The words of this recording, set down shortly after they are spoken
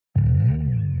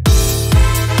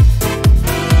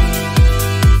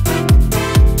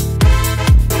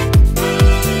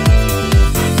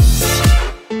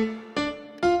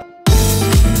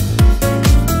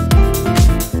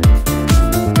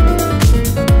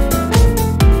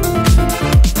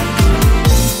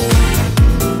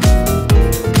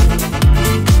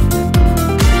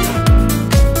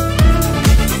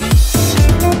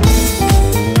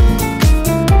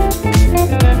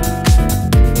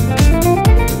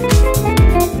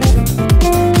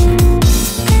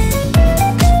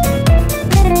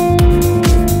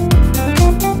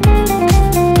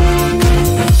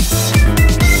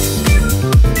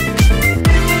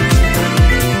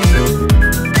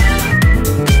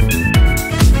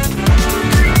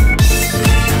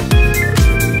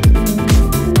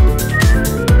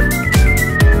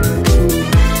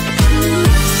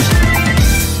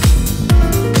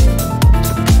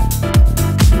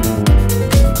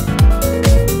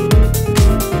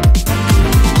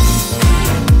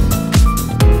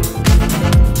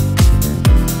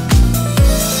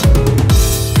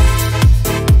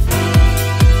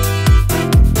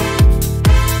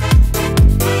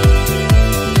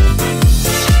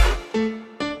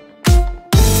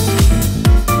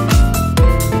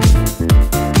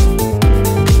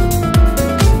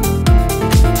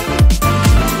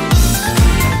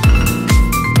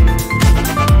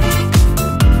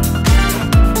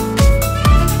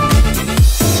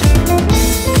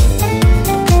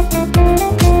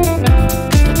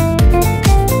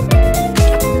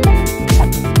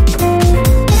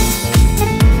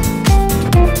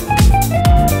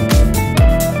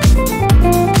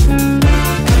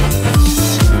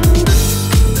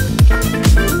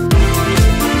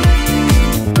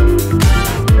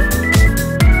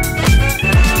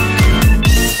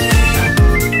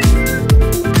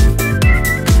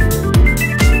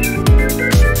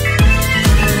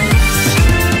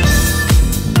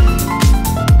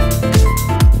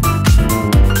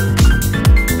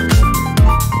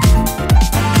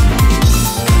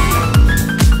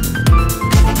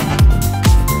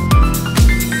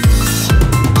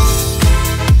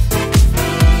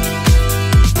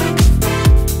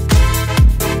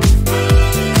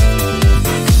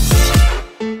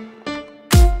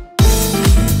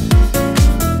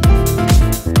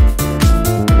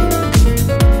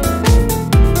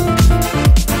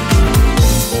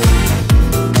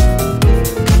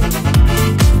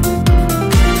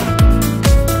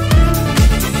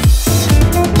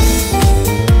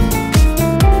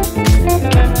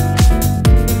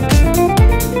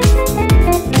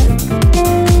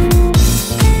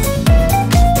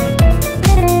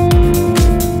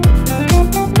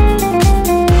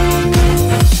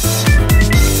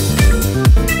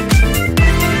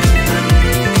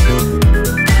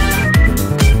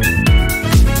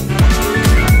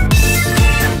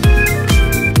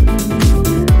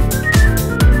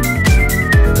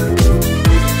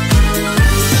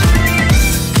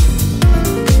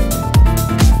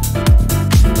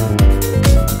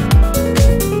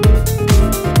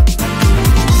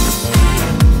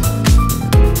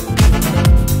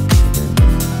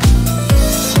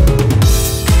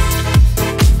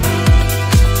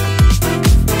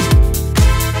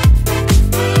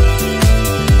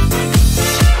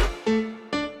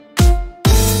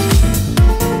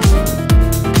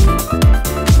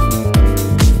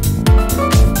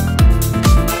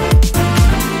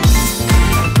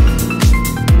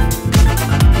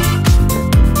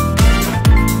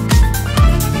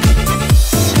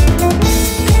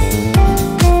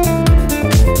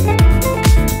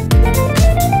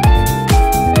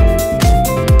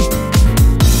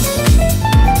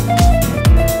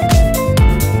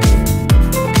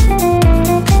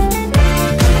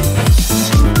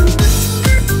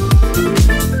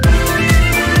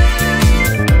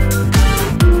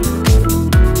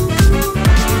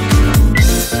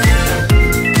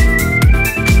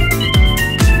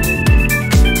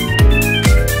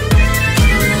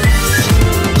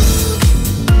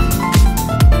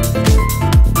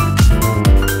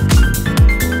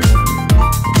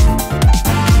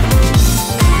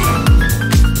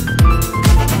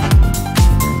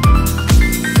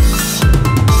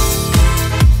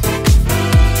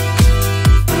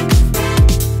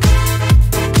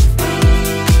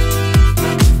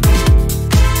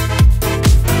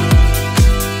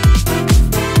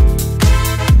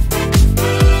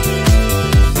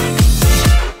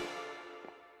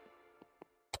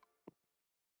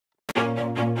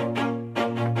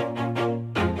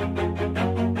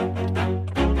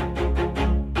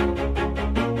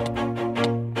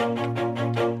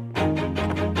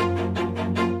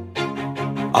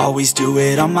Always do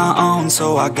it on my own,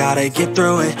 so I gotta get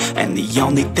through it. And the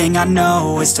only thing I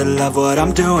know is to love what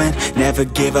I'm doing. Never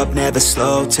give up, never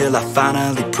slow, till I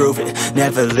finally prove it.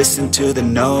 Never listen to the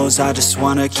no's, I just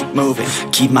wanna keep moving.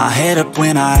 Keep my head up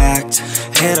when I act,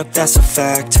 head up, that's a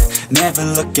fact. Never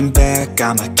looking back,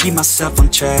 I'ma keep myself on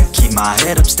track. Keep my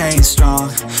head up, staying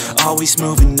strong, always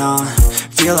moving on.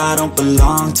 Feel I don't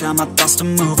belong, tell my thoughts to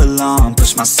move along.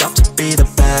 Push myself to be the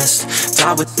best,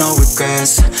 die with no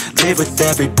regrets. Live with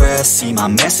every breath, see my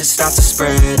message start to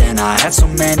spread. And I had so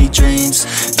many dreams,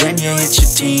 then you hit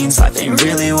your teens. Life ain't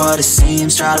really what it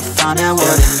seems, try to find out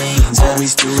what it means.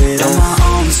 Always do it on my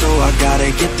own, so I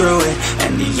gotta get through it.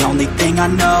 And the only thing I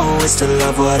know is to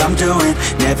love what I'm doing.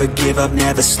 Never give up,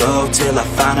 never slow, till I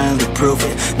finally prove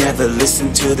it. Never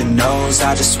listen to the no's,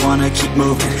 I just wanna keep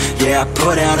moving. Yeah, I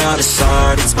put out all this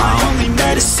art, it's my only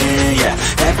medicine. Yeah,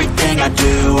 everything I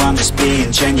do, I'm just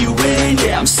being genuine.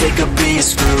 Yeah, I'm sick of being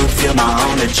screwed, feel my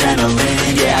own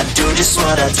adrenaline. Yeah, I do just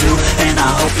what I do, and I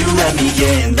hope you let me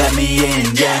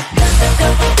in, yeah.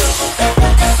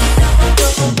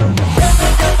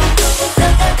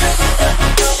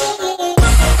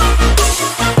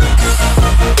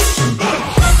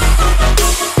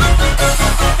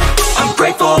 I'm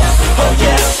grateful, oh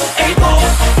yeah, able,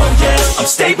 oh yeah, I'm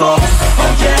stable,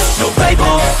 oh yeah, no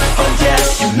label, oh yeah,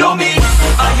 you know me,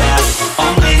 I have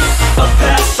only a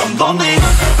path, I'm lonely,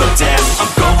 but damn, I'm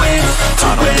going to win.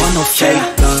 I don't want no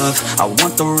fake love, I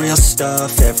want the real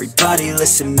stuff. Everybody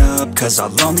listen up, cause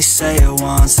I'll only say it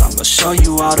once. I'm gonna show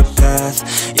you all the path,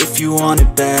 if you want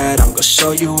it bad. I'm gonna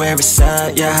show you where it's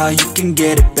at, yeah, how you can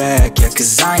get it back. Yeah,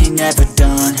 cause I ain't never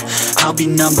done, I'll be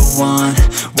number one.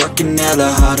 Working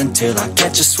hella hard until I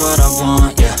get just what I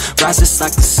want, yeah. Rises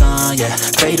like the sun, yeah,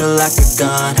 fatal like a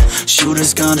gun.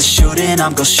 Shooters gonna shoot and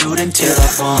I'm gonna shoot until I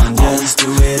won, yeah. Always do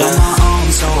it on my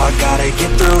own, so I gotta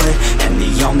get through it. And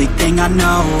the only thing I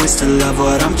know is to love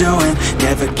what I'm doing.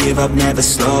 Never give up, never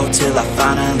slow, till I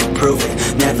finally prove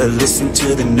it. Never listen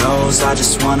to the no's, I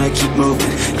just wanna keep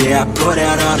moving. Yeah, I put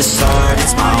out all this art,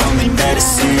 it's my only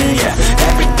medicine. Yeah,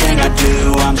 everything I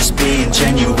do, I'm just being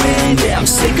genuine. Yeah, I'm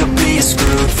sick of being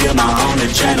screwed, feel my own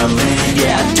adrenaline.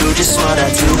 Yeah, I do just what I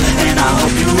do, and I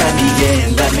hope you let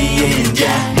me in,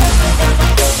 yeah.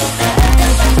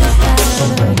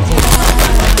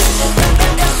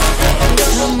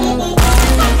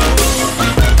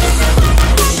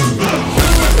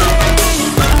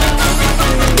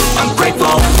 I'm grateful,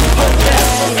 oh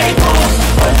yeah, able,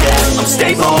 oh yeah, I'm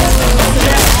stable, oh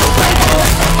yeah, no label,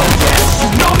 oh yeah, you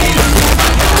know me,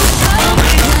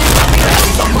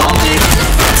 I'm only,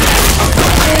 I'm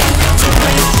going to win,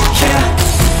 yeah.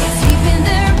 Deep in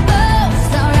their boats,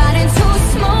 they'll ride into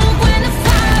smoke when the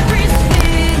fire breathes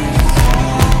big.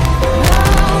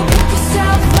 Now pick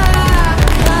yourself up,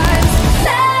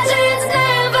 legends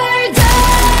never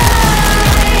die.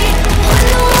 When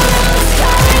the world's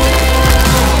calling you,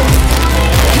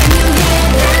 can you hear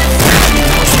them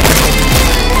sing?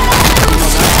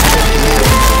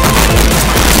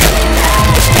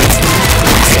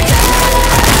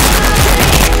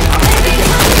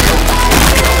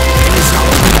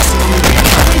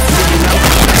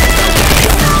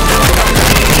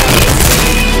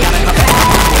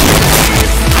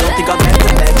 I don't think I'll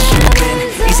ever let you in.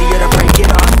 Easier to break it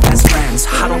off as friends.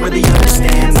 I don't really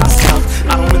understand myself,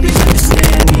 I don't really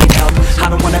understand, need help. I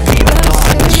don't wanna be alone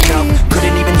on the shelf.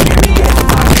 Couldn't even hear me if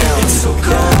I felt it's so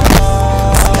good.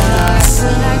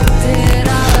 Selected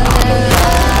all the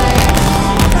light.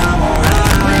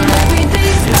 When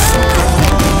everything's lost,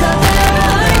 they pick up their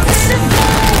hearts and the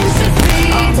flames that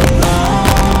beat.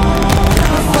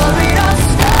 Before it all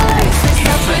starts, they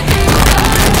stop with the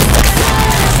arms that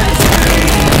set us free.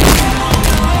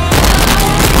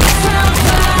 Sound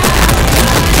fire,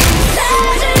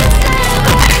 legends never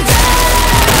die.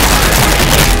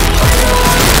 When the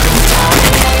world's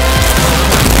calling you.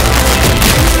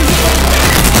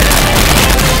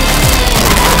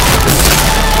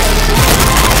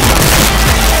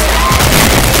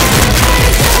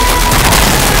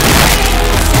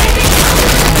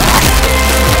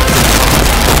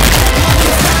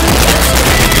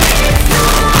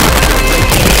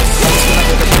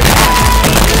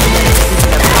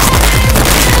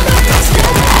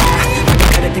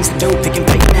 Better things to do, picking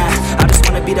fate now. I just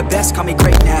wanna be the best, call me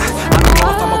great now. I don't know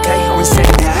if I'm okay or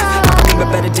insane now. I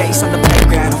remember better days on the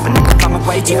playground, hoping I can find my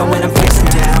way even when I'm facing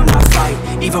down. I fight,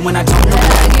 even when I don't know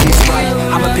what is right.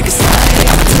 I'ma pick a side,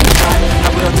 I'ma take a fight. I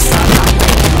will decide how I'm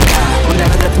making my mind. Will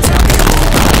never let them tell me who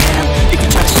I am. If you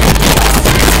try to shake me, I'll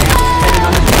stand. Headed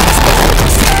on the path, so I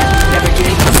stand. Never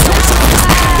getting close, so it's always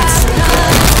it's so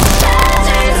good.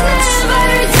 Legends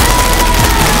never die.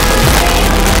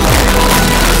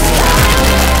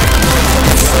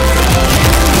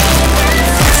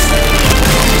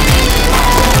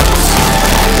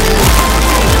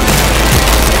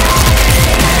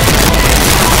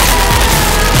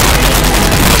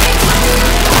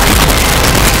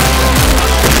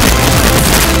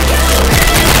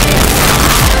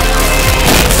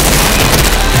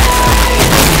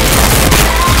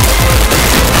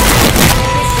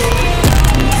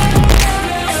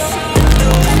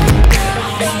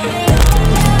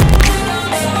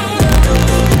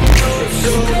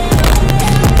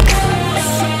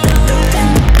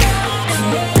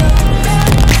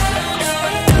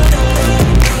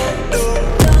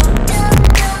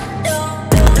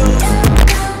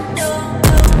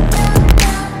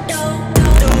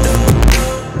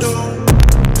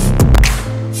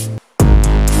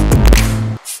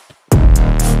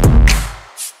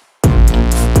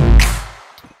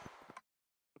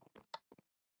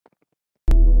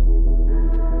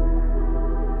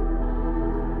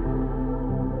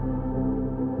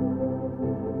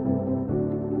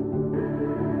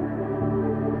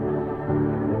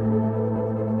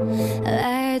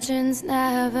 Legends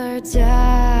never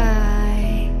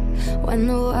die. When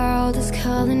the world is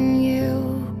calling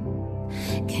you,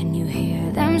 can you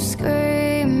hear them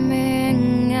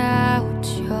screaming out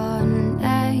your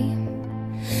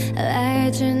name?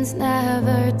 Legends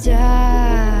never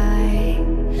die.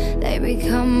 They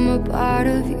become a part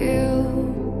of you.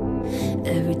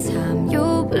 Every time you